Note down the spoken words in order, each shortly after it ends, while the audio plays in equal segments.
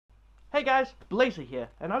Hey guys, Blazie here,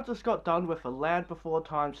 and I've just got done with the Land Before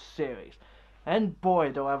Time series. And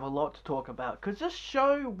boy do I have a lot to talk about, because this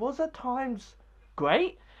show was at times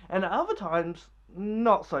great, and at other times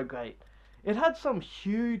not so great. It had some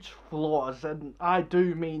huge flaws, and I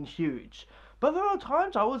do mean huge. But there are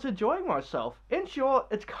times I was enjoying myself. In short,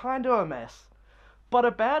 it's kinda a mess. But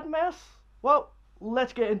a bad mess? Well,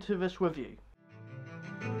 let's get into this review.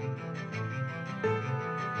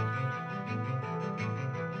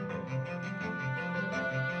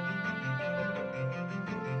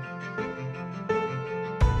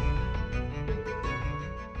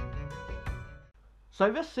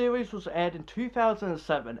 So this series was aired in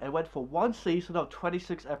 2007 and went for one season of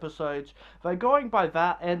 26 episodes, though going by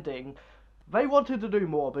that ending, they wanted to do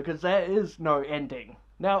more because there is no ending.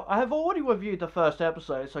 Now, I have already reviewed the first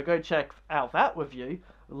episode, so go check out that review,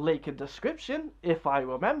 link in description, if I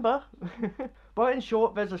remember. But in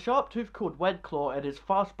short, there's a sharp tooth called Wedclaw and his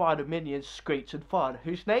fast spider minions Screech and Fun,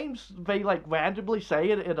 whose names they randomly say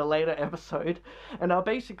in a later episode, and are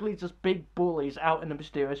basically just big bullies out in the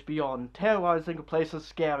mysterious beyond, terrorizing a place and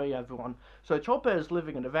scaring everyone. So Chomper is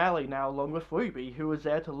living in the valley now along with Ruby, who is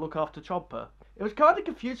there to look after Chomper. It was kind of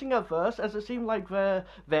confusing at first, as it seemed like they're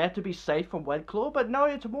there to be safe from Wedclaw, but no,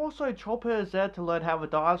 it's more so Chomper is there to learn how the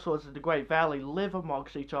dinosaurs in the Great Valley live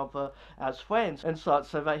amongst each other as friends and such,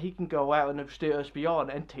 so that he can go out in the mysterious beyond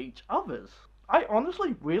and teach others. I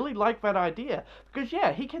honestly really like that idea, because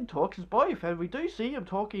yeah, he can talk as both, and we do see him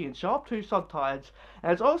talking in Sharptooth sometimes,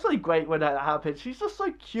 and it's also great when that happens. He's just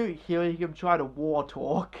so cute hearing him try to war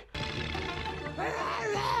talk.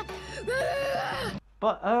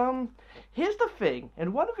 But, here's the thing.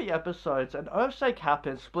 In one of the episodes, an Earthsake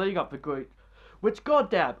happens, splitting up the group. Which,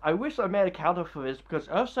 goddamn, I wish I made a counter for this, because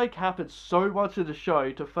Earthsake happens so much in the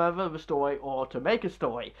show to further the story or to make a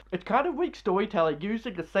story. It's kind of weak storytelling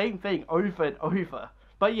using the same thing over and over.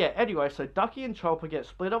 But yeah, anyway, so Ducky and Chomper get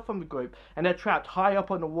split up from the group, and they're trapped high up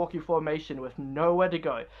on the rocky formation with nowhere to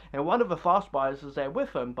go. And one of the fast spiders is there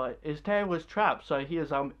with them, but his tail is trapped, so he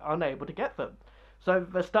is unable to get them. So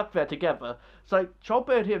they're stuck there together. So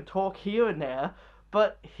Chomper and him talk here and there,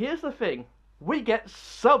 but here's the thing. We get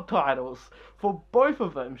subtitles for both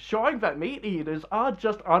of them, showing that meat eaters are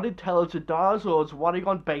just unintelligent dinosaurs running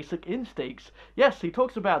on basic instincts. Yes, he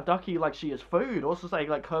talks about Ducky like she is food, also saying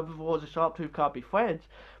herbivores and Sharptooth can't be friends,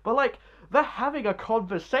 but they're having a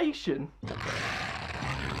conversation.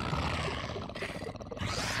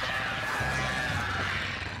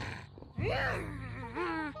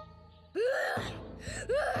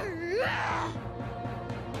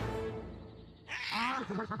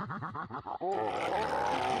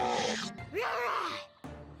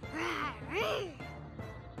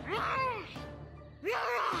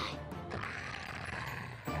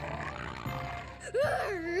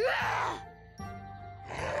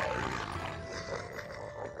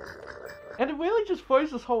 And it really just throws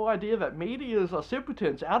this whole idea that meat eaters are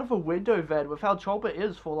simpletons out of a window then with how Chomper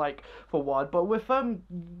is for one, but with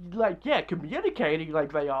communicating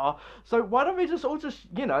like they are. So why don't we just all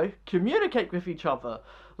communicate with each other?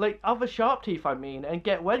 Like other Sharptooth, I mean, and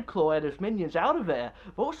get Wedclaw and his minions out of there.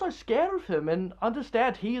 But also scared of him and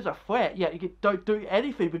understand he is a threat, yet you don't do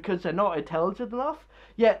anything because they're not intelligent enough.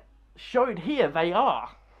 Yet, shown here, they are.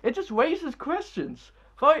 It just raises questions.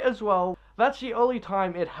 Though as well, that's the only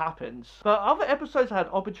time it happens. But other episodes had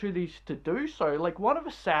opportunities to do so, like one of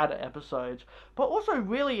the sadder episodes, but also a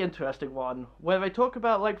really interesting one, where they talk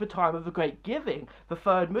about the time of the Great Giving, the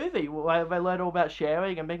third movie, where they learn all about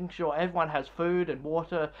sharing and making sure everyone has food and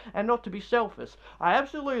water, and not to be selfish. I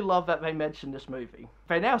absolutely love that they mentioned this movie.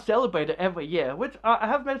 They now celebrate it every year, which I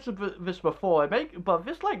have mentioned this before, but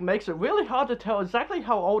this makes it really hard to tell exactly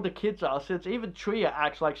how old the kids are, since even Tria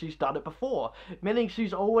acts like she's done it before, meaning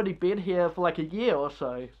she's already been here for a year or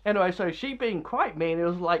so. Anyway, so she being quite mean, it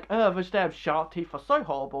was those damn Sharptooth are so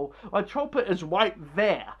horrible, while Chomper is right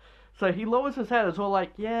there. So he lowers his head, is all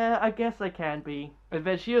yeah, I guess they can be. And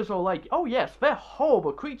then she is all oh yes, they're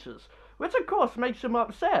horrible creatures. Which of course makes him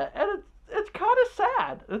upset, and it's kind of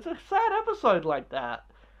sad. It's a sad episode like that.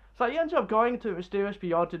 So he ends up going to Mysterious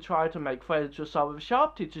Beyond to try to make friends with some of the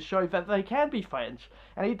Sharptooth to show that they can be friends.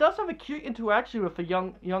 And he does have a cute interaction with the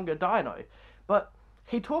younger dino. But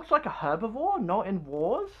he talks like a herbivore, not in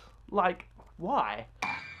wars? Why?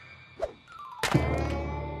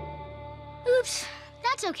 Oops,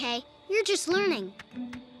 that's okay. You're just learning.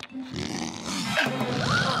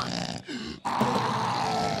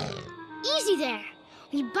 Easy there.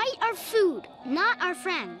 We bite our food, not our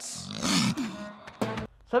friends.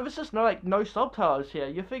 So there's just no subtitles here.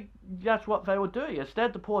 You think that's what they were doing.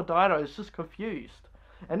 Instead, the poor dino is just confused.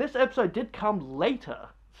 And this episode did come later,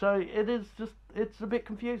 so it's a bit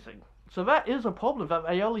confusing. So that is a problem that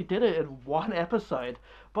they only did it in one episode.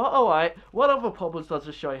 But alright, what other problems does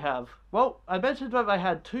the show have? Well, I mentioned that they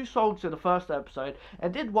had 2 songs in the first episode,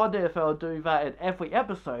 and did wonder if they'll do that in every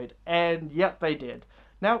episode, and yep, they did.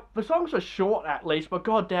 Now, the songs are short at least, but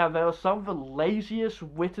goddamn, they are some of the laziest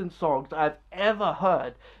written songs I've ever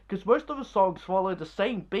heard. Because most of the songs follow the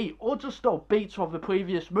same beat, or just stole beats from the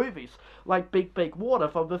previous movies, like Big Big Water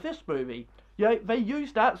from the Fist movie. Yeah, they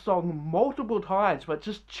used that song multiple times, but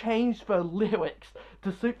just changed the lyrics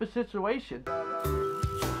to suit the situation.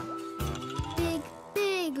 Big,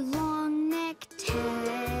 big, long neck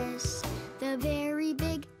Tess. The very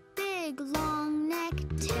big, big, long neck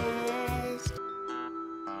Tess.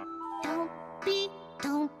 Don't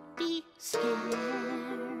be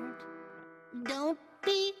scared. Don't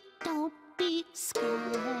be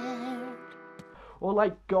scared. Or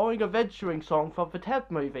like Going Adventuring song from the Ted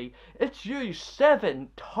movie. It's used 7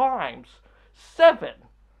 times. 7!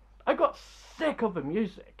 I got sick of the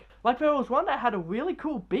music. Like there was one that had a really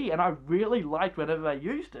cool beat and I really liked whenever they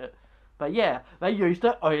used it. But yeah, they used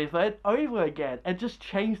it over and over again and just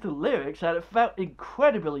changed the lyrics and it felt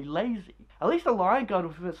incredibly lazy. At least the Lion Guard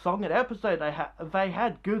with its song and episode they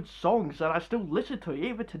had good songs that I still listen to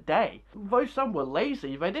even today. Though some were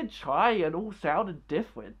lazy, they did try and all sounded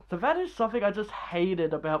different. So that is something I just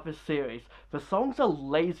hated about this series. The songs are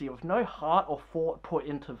lazy with no heart or thought put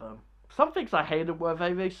into them. Some things I hated were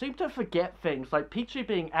they seem to forget things, like Peachy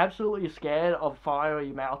being absolutely scared of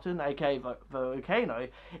Fiery Mountain, aka the volcano,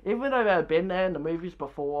 even though they had been there in the movies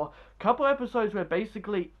before. Couple episodes where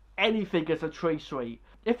basically anything is a tree sweet.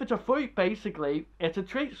 If it's a fruit, basically, it's a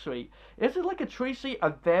tree sweet. Isn't like a tree sweet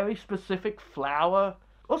a very specific flower?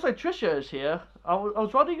 Also, Trisha is here. I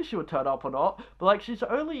was wondering if she would turn up or not, but like she's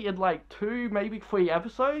only in like 2, maybe 3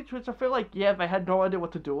 episodes, which I feel like, yeah, they had no idea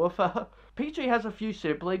what to do with her. Peachy has a few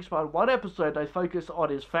siblings, but in one episode they focused on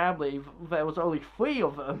his family. There was only 3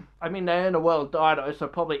 of them. I mean, they're in a world of dino, so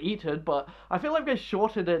probably eaten, but I feel like they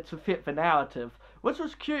shortened it to fit the narrative. Which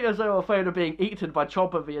was cute as they were afraid of being eaten by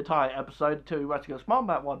Chopper the entire episode until he went to his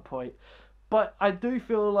mum at one point. But I do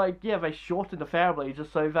feel like, yeah, they shortened the family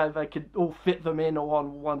just so that they could all fit them in all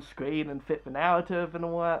on one screen and fit the narrative and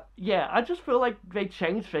all that. Yeah, I just feel like they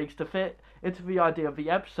changed things to fit into the idea of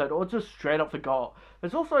the episode, or just straight up forgot.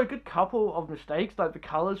 There's also a good couple of mistakes, like the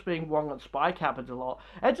colours being wrong on Spike happens a lot,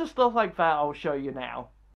 and just stuff like that I'll show you now.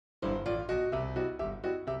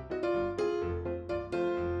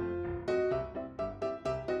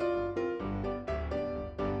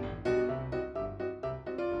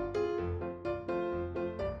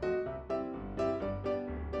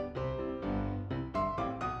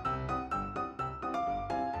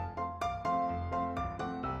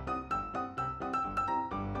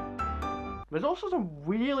 There's also some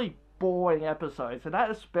really boring episodes, and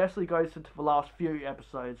that especially goes into the last few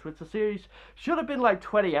episodes, which the series should have been like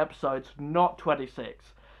 20 episodes, not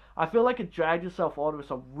 26. I feel like it dragged itself on with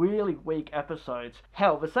some really weak episodes.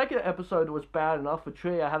 Hell, the second episode was bad enough for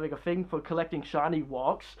Tria having a thing for collecting shiny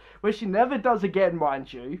rocks, which she never does again,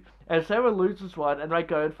 mind you, and Sarah loses one and they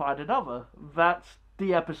go and find another. That's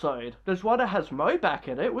the episode. There's one that has Mo back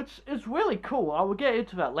in it, which is really cool. I will get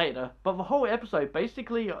into that later. But the whole episode,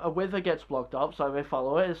 basically a river gets blocked up, so they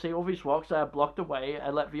follow it and see all these rocks that are blocked away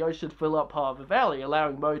and let the ocean fill up part of the valley,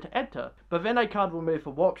 allowing Mo to enter. But then they can't remove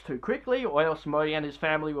the rocks too quickly, or else Mo and his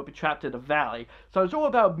family will be trapped in the valley. So it's all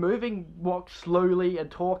about moving rocks slowly and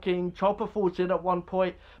talking. Chopper falls in at one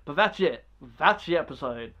point, but that's it. That's the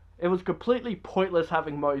episode. It was completely pointless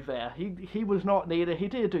having Mo there. He was not needed. He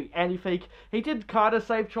didn't do anything. He did kind of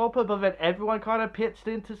save Chopper, but then everyone kind of pitched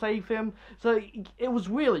in to save him. So it was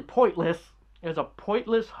really pointless. It was a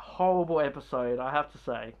pointless, horrible episode, I have to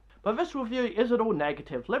say. But this review isn't all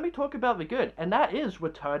negative. Let me talk about the good, and that is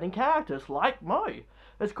returning characters like Mo.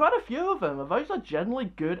 There's quite a few of them, and those are generally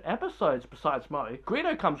good episodes besides Mo.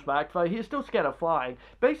 Greedo comes back, though he's still scared of flying.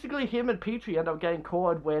 Basically, him and Petrie end up getting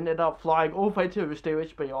caught in wind, end up flying all the way to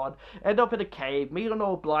Mysterious Beyond, end up in a cave, meet an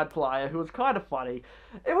old blind flyer who was kind of funny.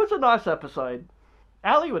 It was a nice episode.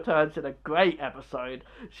 Allie returns in a great episode.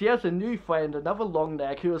 She has a new friend, another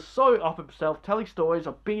Longneck, who is so up himself, telling stories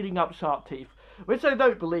of beating up Sharp Teeth, which they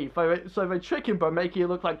don't believe, so they trick him by making it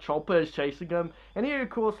look like Chopper is chasing him, and he of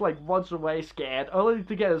course like runs away scared, only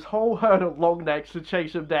to get his whole herd of Longnecks to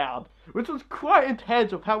chase him down, which was quite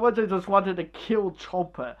intense of how much they just wanted to kill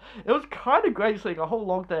Chopper. It was kind of great seeing a whole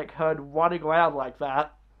Longneck herd running around like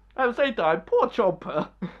that. At the same time, poor Chopper.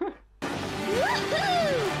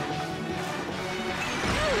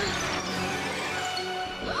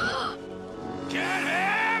 Get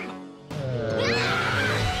him!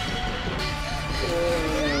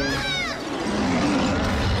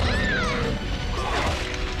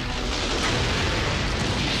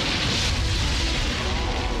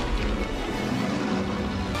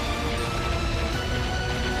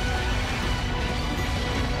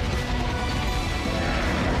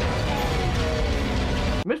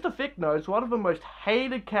 thick knows one of the most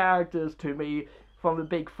hated characters to me from the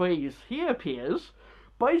big threes. He appears,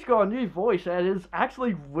 but he's got a new voice and is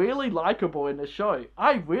actually really likable in the show.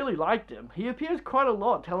 I really liked him. He appears quite a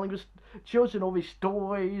lot, telling his children all these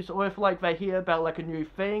stories, or if like they hear about like a new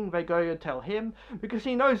thing, they go and tell him, because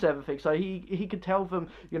he knows everything, so he can tell them,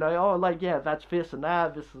 you know, oh, like, yeah, that's this and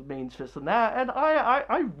that, this means this and that, and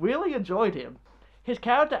I really enjoyed him. His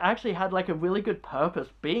character actually had like a really good purpose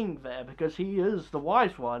being there, because he is the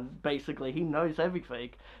wise one, basically. He knows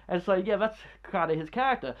everything. And so, yeah, that's kind of his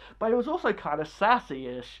character. But it was also kind of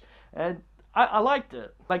sassy-ish, and I liked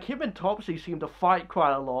it. Like, him and Topsy seemed to fight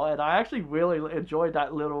quite a lot, and I actually really enjoyed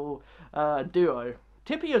that little duo.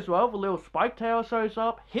 Tippy as well, the little Spike Tail, shows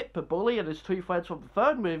up. Hit the bully and his two friends from the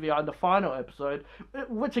third movie are in the final episode,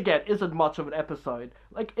 which again isn't much of an episode.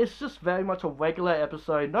 Like, it's just very much a regular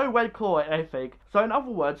episode, no Red Claw or anything. So in other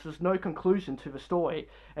words, there's no conclusion to the story.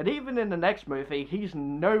 And even in the next movie, he's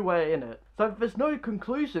nowhere in it. So there's no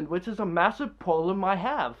conclusion, which is a massive problem I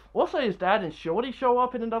have. Also, his dad and Shorty show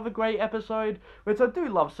up in another great episode, which I do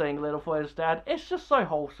love seeing Littlefoot's dad. It's just so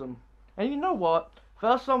wholesome. And you know what? There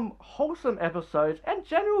are some wholesome episodes and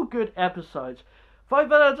general good episodes, though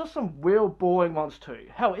there are just some real boring ones too.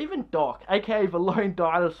 Hell, even Doc, aka the lone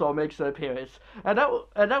dinosaur, makes an appearance, and that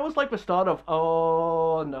was like the start of,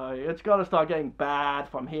 oh no, it's gotta start getting bad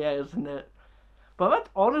from here, isn't it? But that's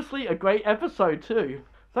honestly a great episode too.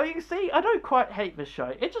 So you see, I don't quite hate this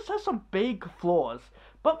show. It just has some big flaws.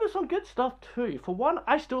 But there's some good stuff too. For one,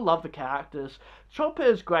 I still love the characters. Chopper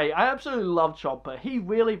is great. I absolutely love Chopper. He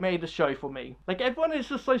really made the show for me. Like, everyone is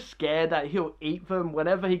just so scared that he'll eat them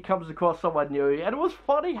whenever he comes across someone new. And it was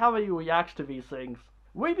funny how he reacts to these things.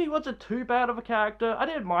 Ruby wasn't too bad of a character. I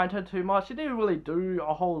didn't mind her too much. She didn't really do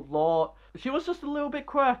a whole lot. She was just a little bit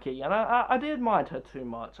quirky, and I didn't mind her too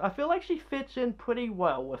much. I feel like she fits in pretty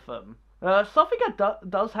well with them. Something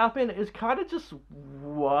that does happen is kind of just,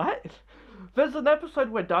 what? There's an episode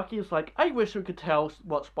where Ducky is like, I wish we could tell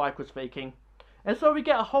what Spike was thinking. And so we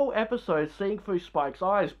get a whole episode seeing through Spike's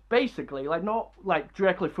eyes, basically, like, not, like,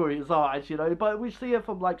 directly through his eyes, you know, but we see it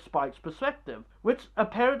from, like, Spike's perspective. Which,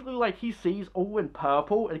 apparently, like, he sees all in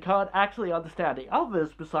purple and can't actually understand the others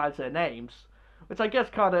besides their names. Which I guess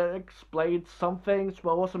kind of explains some things,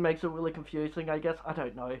 but also makes it really confusing, I guess. I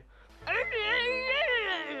don't know.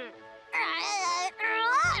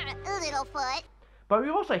 Littlefoot. But we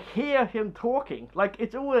also hear him talking, like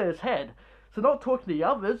it's all in his head. So not talking to the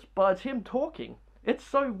others, but it's him talking. It's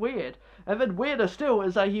so weird. And then weirder still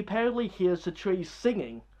is that he apparently hears the trees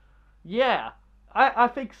singing. Yeah, I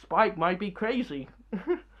think Spike might be crazy.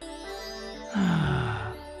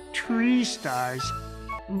 Tree stars.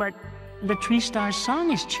 But the tree star's song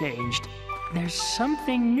has changed. There's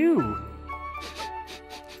something new.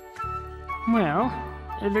 Well,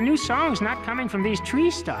 the new song's not coming from these tree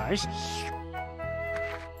stars.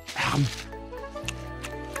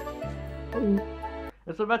 And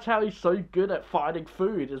so that's how he's so good at finding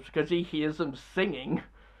food, is because he hears them singing.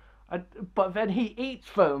 But then he eats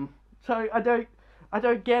them. So I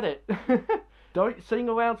don't get it. Don't sing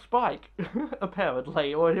around Spike,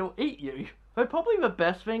 apparently, or he'll eat you. But probably the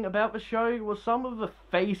best thing about the show was some of the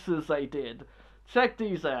faces they did. Check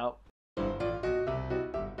these out.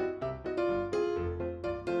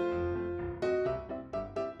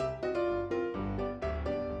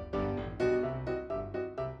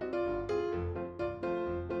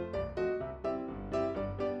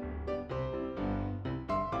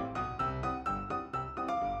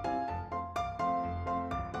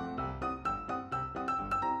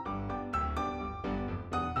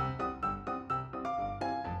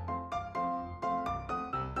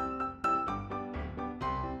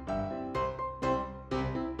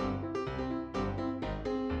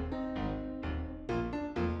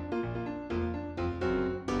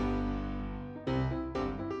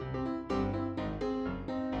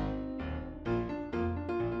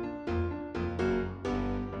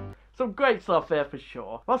 Some great stuff there for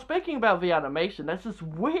sure. Well, speaking about the animation, there's this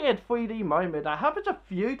weird 3D moment that happens a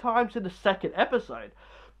few times in the second episode,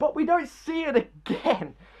 but we don't see it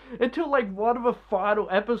again until like one of the final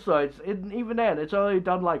episodes, and even then it's only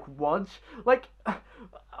done like once. Like,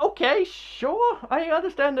 okay, sure, I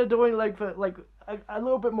understand they're doing like a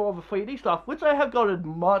little bit more of the 3D stuff, which I have gotten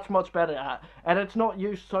much better at, and it's not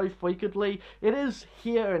used so frequently. It is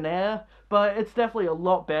here and there, but it's definitely a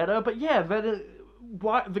lot better. But yeah,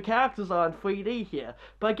 the characters are in 3D here,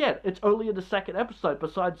 but again, it's only in the second episode,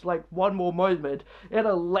 besides like one more moment in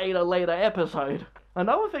a later episode.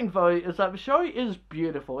 Another thing though is that the show is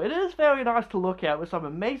beautiful. It is very nice to look at with some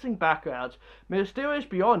amazing backgrounds. Mysterious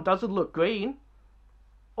Beyond doesn't look green.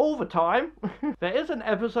 all the time. There is an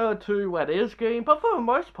episode or two where it is green, but for the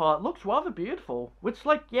most part, it looks rather beautiful. Which,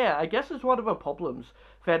 like, yeah, I guess is one of the problems.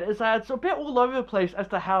 That is that it's a bit all over the place as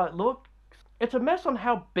to how it looks. It's a mess on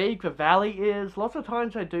how big the valley is. Lots of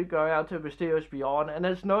times I do go out to Mysterious Beyond, and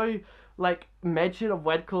there's no, like, mention of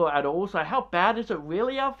Wedclaw at all, so how bad is it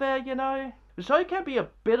really out there, you know? The show can be a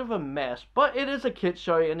bit of a mess, but it is a kids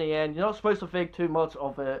show in the end. You're not supposed to think too much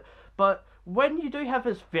of it, but when you do have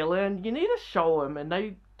this villain, you need to show him, and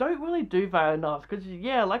they don't really do that enough, because,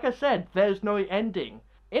 yeah, like I said, there's no ending.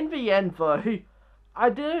 In the end, though, I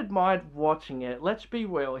didn't mind watching it, let's be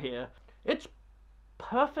real here. It's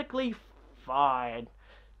perfectly fine.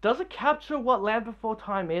 Does it capture what Land Before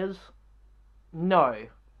Time is? No.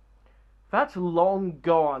 That's long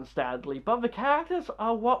gone, sadly, but the characters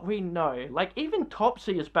are what we know. Like, even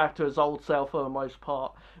Topsy is back to his old self for the most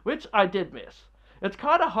part, which I did miss. It's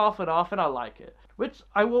kind of half and half, and I like it. Which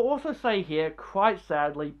I will also say here, quite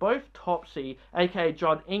sadly, both Topsy, aka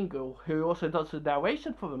John Ingle, who also does the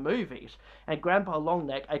narration for the movies, and Grandpa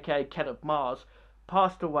Longneck, aka Kenneth Mars,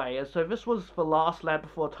 passed away, and so this was the last Land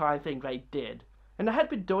Before Time thing they did. And they had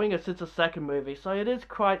been doing it since the second movie, so it is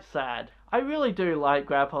quite sad. I really do like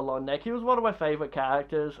Grandpa Longneck. He was one of my favourite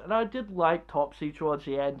characters, and I did like Topsy towards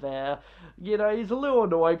the end there. You know, he's a little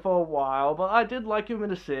annoying for a while, but I did like him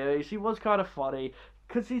in the series. He was kind of funny,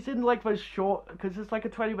 because he's in like those short, because it's like a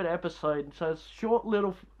 20-minute episode, so it's short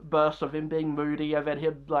little bursts of him being moody, and then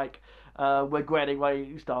him like regretting why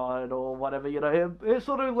he's died or whatever, you know. It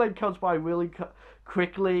sort of like comes by really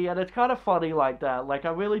quickly, and it's kind of funny like that. Like,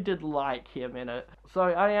 I really did like him in it. So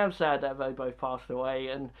I am sad that they both passed away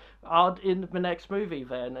and aren't in the next movie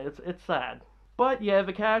then. It's sad. But yeah,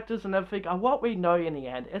 the characters and everything are what we know in the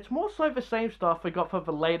end. It's more so the same stuff we got for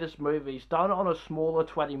the latest movies, done on a smaller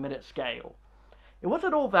 20-minute scale. It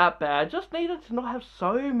wasn't all that bad, just needed to not have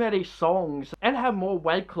so many songs and have more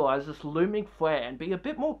Wedclaw as this looming threat and be a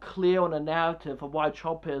bit more clear on the narrative of why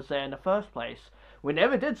Chopper is there in the first place. We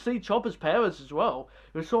never did see Chopper's parents as well.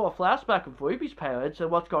 We saw a flashback of Ruby's parents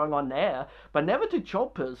and what's going on there, but never to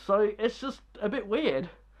Chopper's, so it's just a bit weird.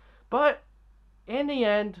 But in the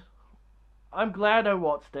end, I'm glad I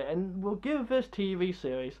watched it, and we'll give this TV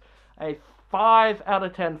series a 5 out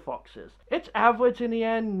of 10 foxes. It's average in the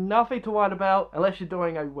end, nothing to write about unless you're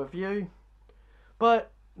doing a review,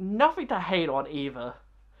 but nothing to hate on either,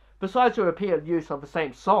 besides the repeated use of the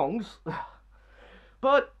same songs.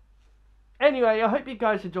 But anyway, I hope you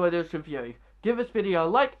guys enjoyed this review. Give this video a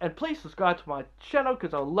like, and please subscribe to my channel,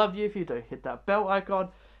 because I'll love you if you do. Hit that bell icon,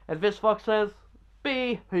 and VitoFox says,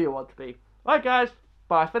 be who you want to be. Alright guys,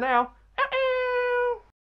 bye for now.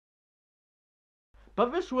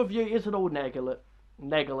 But this review isn't all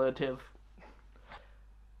negative.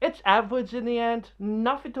 It's average in the end,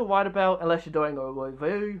 nothing to write about unless you're doing a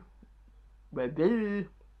review.